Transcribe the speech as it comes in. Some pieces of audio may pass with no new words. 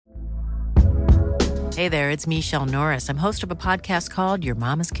Hey there, it's Michelle Norris. I'm host of a podcast called Your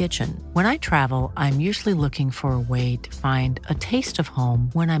Mama's Kitchen. When I travel, I'm usually looking for a way to find a taste of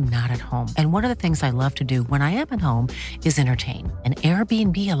home when I'm not at home. And one of the things I love to do when I am at home is entertain. And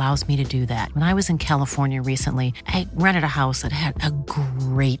Airbnb allows me to do that. When I was in California recently, I rented a house that had a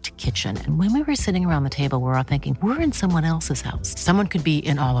great kitchen. And when we were sitting around the table, we were all thinking, we're in someone else's house. Someone could be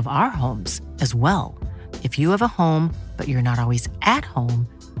in all of our homes as well. If you have a home, but you're not always at home,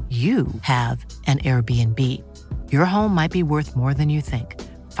 you have an Airbnb. Your home might be worth more than you think.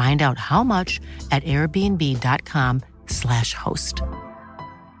 Find out how much at airbnb.com/host.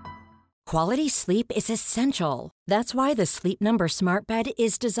 Quality sleep is essential. That's why the Sleep Number Smart Bed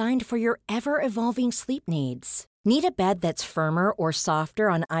is designed for your ever-evolving sleep needs. Need a bed that's firmer or softer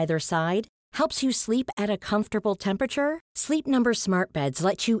on either side? Helps you sleep at a comfortable temperature? Sleep Number Smart Beds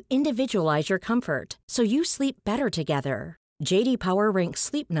let you individualize your comfort, so you sleep better together. J.D. Power ranks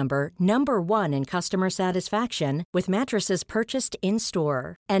Sleep Number number 1 in customer satisfaction with mattresses purchased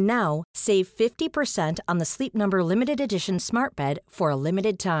in-store. And now, save 50% on the Sleep Number Limited Edition Smart Bed for a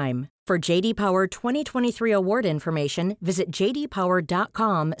limited time. For J.D. Power 2023 award information, visit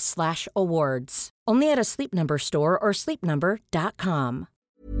jdpower.com/awards. Only at a Sleep Number store or sleepnumber.com.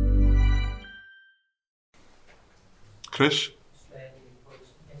 Chris?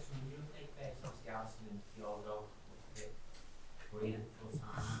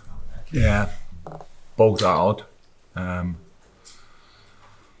 Yeah, both are out.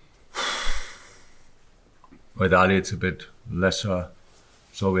 With Ali, it's a bit lesser,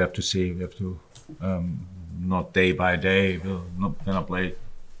 so we have to see. We have to not day by day. We'll not play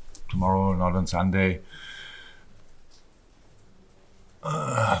tomorrow, not on Sunday.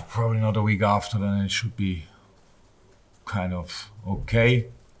 Probably not a week after. Then it should be kind of okay.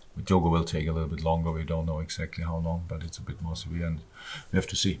 With Jota will take a little bit longer. We don't know exactly how long, but it's a bit more severe, and we have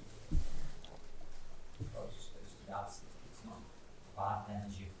to see.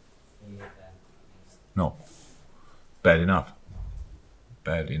 No, bad enough.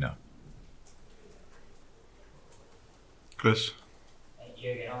 Chris?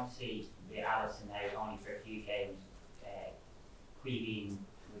 Jurgen, obviously with Alisson out only for a few games, Queeveen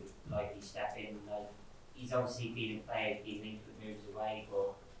would likely step in. He's obviously been a player, been linked with moves away,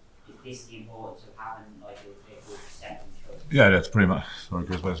 but is this the importance of having a good second choice? Yeah, that's pretty much. Sorry,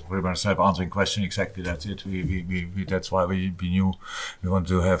 Chris, that's pretty much self-answering question. Exactly, that's it. We that's why we knew we want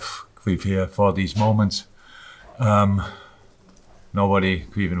to have Queeve here for these moments. Nobody,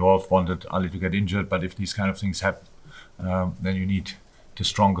 Queeve involved, wanted Ali to get injured, but if these kind of things happen, then you need the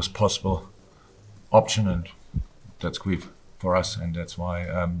strongest possible option, and that's Queeve for us, and that's why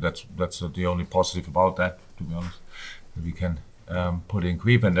that's the only positive about that, to be honest. We can put in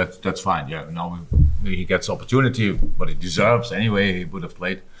Queeve, and that's fine. Yeah, now he gets opportunity, but he deserves anyway. He would have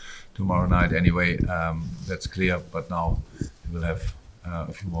played tomorrow night anyway. That's clear. But now he will have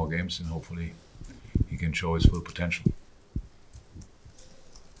a few more games, and hopefully he can show his full potential.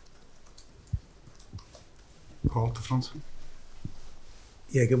 Paul at the front.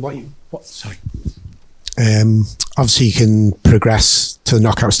 Yeah, good. Sorry. Obviously, you can progress to the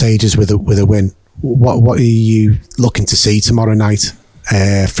knockout stages with a win. What are you looking to see tomorrow night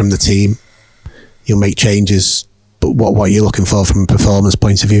from the team? You'll make changes, but what are you looking for from a performance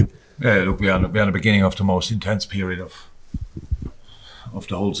point of view? Yeah, look, we are the beginning of the most intense period of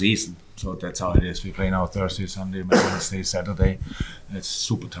the whole season. So that's how it is. We play now Thursday, Sunday, Wednesday, Saturday. It's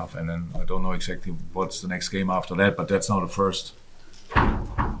super tough, and then I don't know exactly what's the next game after that, but that's now the first. Then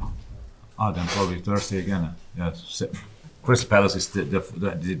probably Thursday again. Yeah, Crystal Palace is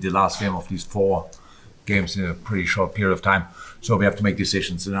the last game of these 4 games in a pretty short period of time. So we have to make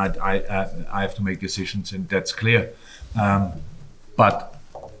decisions, and I have to make decisions, and that's clear. But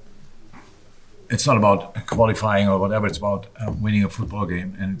it's not about qualifying or whatever. It's about winning a football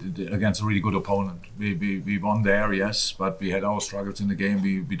game, and against a really good opponent. We won there, yes, but we had our struggles in the game.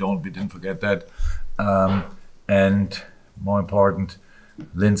 We didn't forget that. And more important,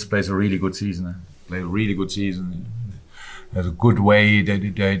 Linz plays a really good season. There's a good way.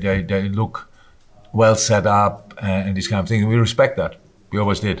 They look well set up and these kind of things. We respect that. We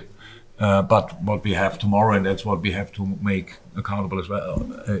always did. But what we have tomorrow, and that's what we have to make accountable as well,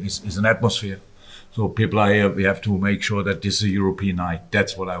 is an atmosphere. So people are here. We have to make sure that this is a European night.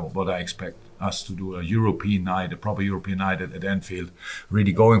 That's what I expect us to do. A European night, a proper European night at Anfield.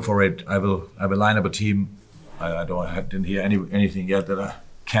 Really going for it. I will line up a team. I didn't hear anything yet that I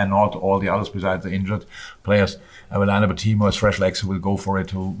cannot. All the others besides the injured players. I will line up a team who has fresh legs, who will go for it,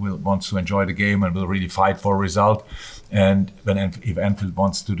 who wants to enjoy the game and will really fight for a result. And if Anfield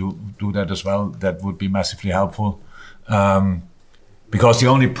wants to do that as well, that would be massively helpful. Because the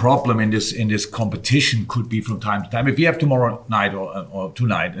only problem in this competition could be from time to time. If you have tomorrow night or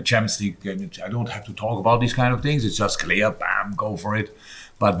tonight a Champions League game, I don't have to talk about these kind of things. It's just clear, bam, go for it.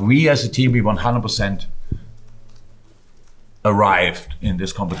 But we as a team, we 100% arrived in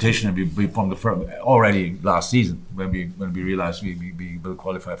this competition, and we from the already last season when we realized we will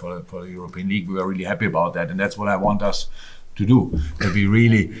qualify for the European League. We were really happy about that, and that's what I want us to do. That we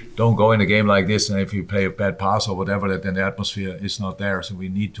really don't go in a game like this, and if you play a bad pass or whatever, then the atmosphere is not there. So we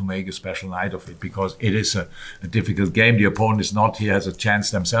need to make a special night of it, because it is a difficult game. The opponent is not here, has a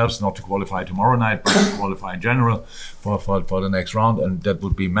chance themselves not to qualify tomorrow night, but to qualify in general for the next round, and that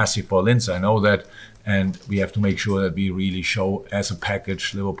would be massive for Linz. I know that. And we have to make sure that we really show as a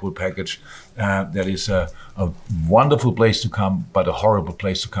package, Liverpool package, that is a wonderful place to come, but a horrible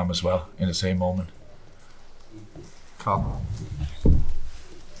place to come as well in the same moment. Carl.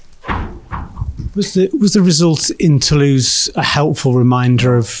 Was the result in Toulouse a helpful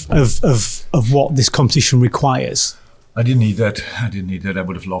reminder of what this competition requires? I didn't need that. I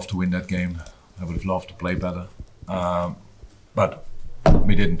would have loved to win that game. I would have loved to play better, but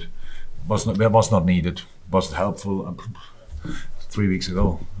we didn't. It was not needed. It wasn't helpful. 3 weeks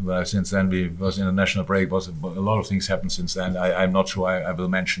ago. Since then, we was in a national break. A lot of things happened since then. I'm not sure I will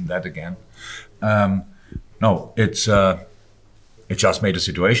mention that again. No, it just made the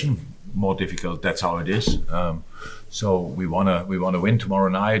situation more difficult. That's how it is. So we wanna win tomorrow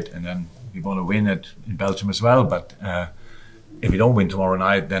night, and then we wanna win it in Belgium as well. But if we don't win tomorrow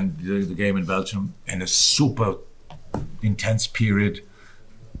night, then the game in Belgium in a super intense period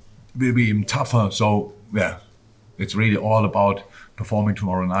will be even tougher. So yeah, it's really all about performing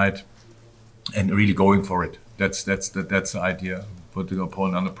tomorrow night and really going for it. That's the idea. Put the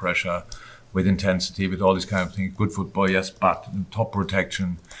opponent under pressure with intensity, with all these kind of things. Good football, yes, but top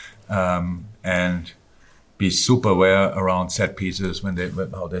protection, and be super aware around set pieces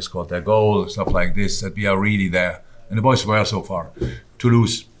how they scored their goal, stuff like this. That we are really there, and the boys were so far.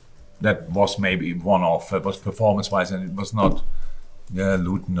 Toulouse, that was maybe one-off. It was performance-wise, and it was not. Yeah,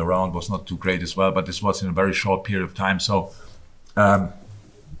 Luton around was not too great as well, but this was in a very short period of time. So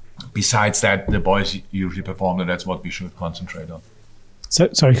besides that, the boys usually perform, and that's what we should concentrate on. So,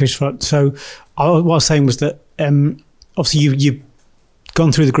 sorry, Christopher. So what I was saying was that obviously you've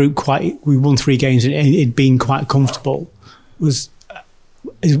gone through the group we won 3 games and it being quite comfortable. Was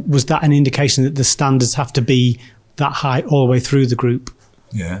that an indication that the standards have to be that high all the way through the group?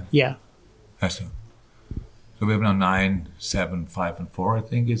 Yeah. Yeah. That's it. So we have now 9, 7, 5, and 4. I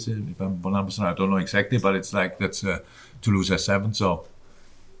think is if I'm 100%. I don't know exactly, but it's like that's Toulouse has 7. So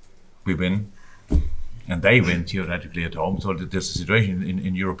we win, and they win theoretically at home. So there's a situation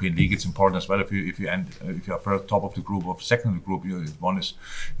in European League. It's important as well. If you are first top of the group or second of the group, one is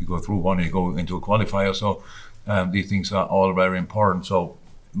you go through, one you go into a qualifier. So these things are all very important. So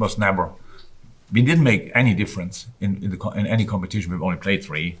must never. We didn't make any difference in any competition. We've only played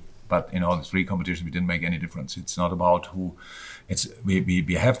 3. But in all the 3 competitions, we didn't make any difference. It's not about who.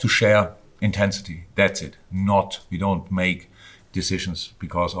 We have to share intensity. That's it. We don't make decisions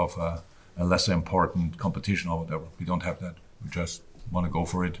because of a lesser important competition or whatever. We don't have that. We just want to go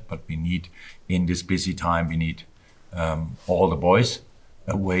for it. But we need, in this busy time, we need all the boys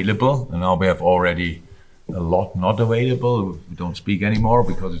available. And now we have already a lot not available. We don't speak anymore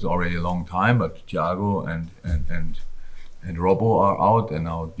because it's already a long time. But Thiago and Robbo are out, and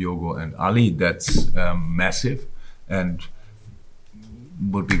now Diogo and Ali. That's massive, and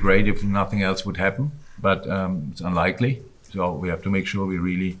would be great if nothing else would happen, but it's unlikely. So we have to make sure we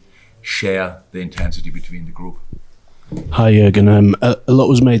really share the intensity between the group. Hi Jurgen, a lot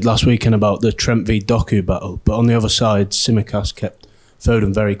was made last weekend about the Trent v Doku battle, but on the other side, Tsimikas kept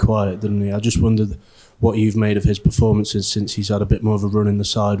Foden very quiet, didn't he? I just wondered what you've made of his performances since he's had a bit more of a run in the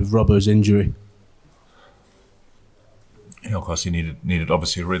side with Robbo's injury. Of course, he needed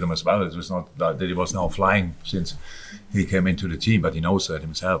obviously rhythm as well. It was not that he was now flying since he came into the team, but he knows that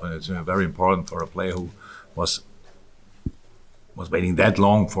himself, and it's very important for a player who was waiting that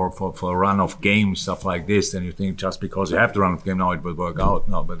long for a run of games, stuff like this. Then you think just because you have the run of game now it will work out.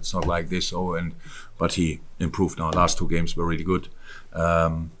 No, but it's not like this. But he improved now. Last 2 games were really good.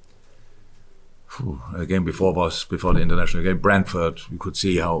 The game before the international game, Brentford. You could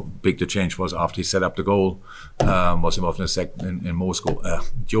see how big the change was after he set up the goal. Was involved in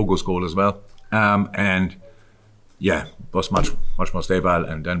Diogo's goal as well, and yeah, was much more stable.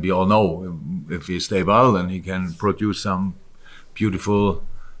 And then we all know if he's stable, then he can produce some beautiful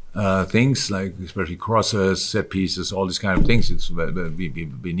things, like especially crosses, set pieces, all these kind of things.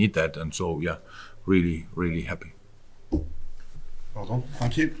 We need that, and so yeah, really happy. Well done.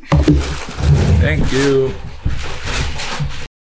 Thank you. Thank you.